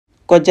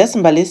Gourgous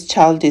Mbali's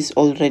child is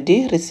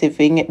already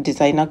receiving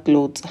designer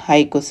clothes.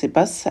 Hi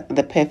gossipers,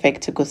 the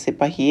perfect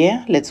gossiper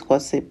here. Let's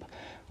gossip.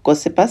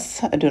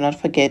 Gossipers, do not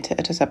forget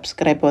to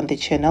subscribe on the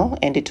channel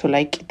and to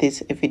like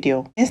this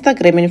video.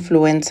 Instagram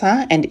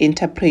influencer and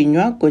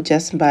entrepreneur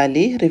Gourgous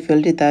Mbali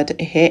revealed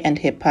that her and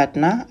her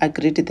partner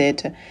agreed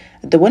that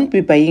they won't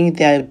be buying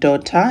their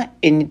daughter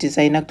any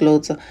designer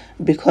clothes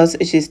because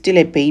she's still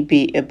a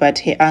baby, but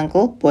her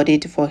uncle bought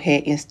it for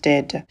her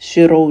instead.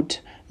 She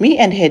wrote, "Me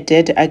and her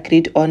dad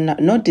agreed on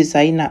no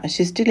designer.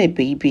 She's still a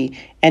baby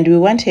and we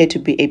want her to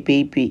be a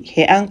baby.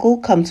 Her uncle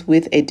comes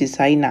with a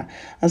designer.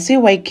 I see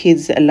why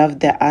kids love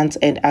their aunts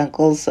and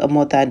uncles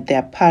more than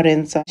their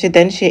parents." She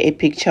then shared a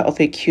picture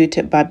of a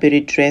cute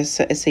Burberry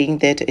dress saying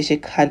that she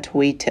can't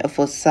wait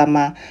for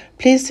summer.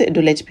 Please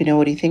do let me know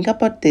what you think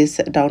about this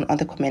down on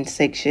the comment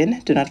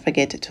section. Do not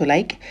forget to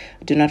like,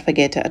 do not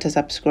forget to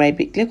subscribe,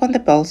 click on the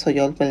bell so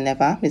you all will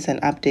never miss an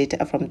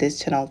update from this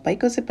channel. Bye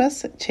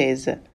gossipers, cheers.